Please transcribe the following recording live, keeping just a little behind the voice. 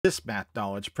This math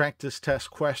knowledge practice test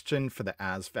question for the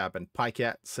ASVAB and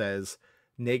PiCAT says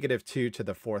 -2 to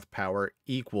the fourth power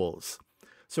equals.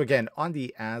 So again, on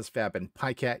the ASVAB and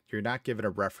PiCAT, you're not given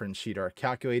a reference sheet or a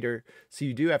calculator, so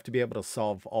you do have to be able to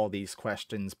solve all these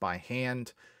questions by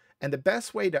hand. And the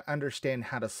best way to understand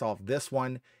how to solve this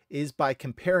one is by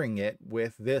comparing it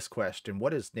with this question.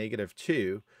 What is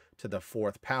 -2 to the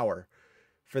fourth power?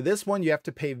 For this one, you have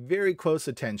to pay very close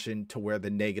attention to where the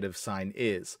negative sign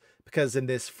is, because in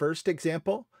this first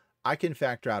example, I can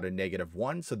factor out a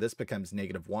 -1, so this becomes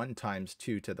 -1 times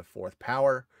 2 to the fourth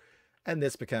power, and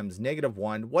this becomes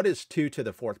 -1. What is 2 to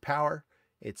the fourth power?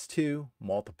 It's 2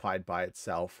 multiplied by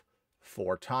itself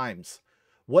 4 times.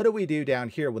 What do we do down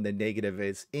here when the negative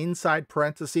is inside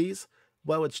parentheses?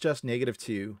 Well, it's just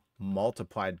 -2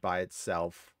 multiplied by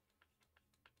itself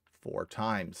 4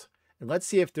 times. And let's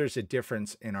see if there's a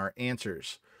difference in our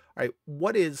answers. All right,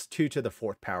 what is 2 to the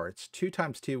fourth power? It's 2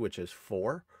 times 2, which is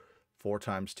 4. 4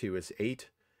 times 2 is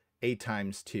 8. 8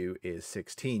 times 2 is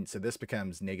 16. So this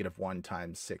becomes -1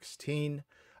 times 16.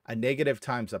 A negative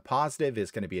times a positive is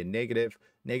going to be a negative.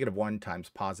 -1 times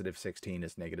positive 16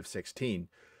 is -16.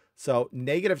 So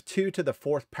 -2 to the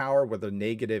fourth power, where the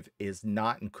negative is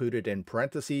not included in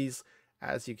parentheses,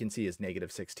 as you can see, is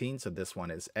 -16, so this one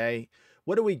is A.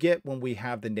 What do we get when we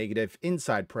have the negative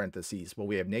inside parentheses? Well,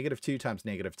 we have -2 times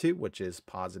 -2, which is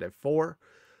 +4.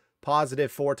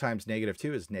 +4 times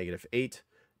 -2 is -8.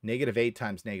 -8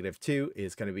 times -2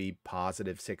 is going to be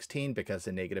 +16, because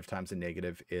a negative times a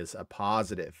negative is a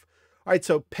positive. All right,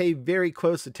 so pay very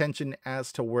close attention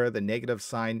as to where the negative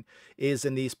sign is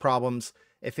in these problems.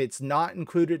 If it's not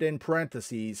included in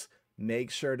parentheses, make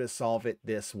sure to solve it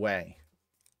this way.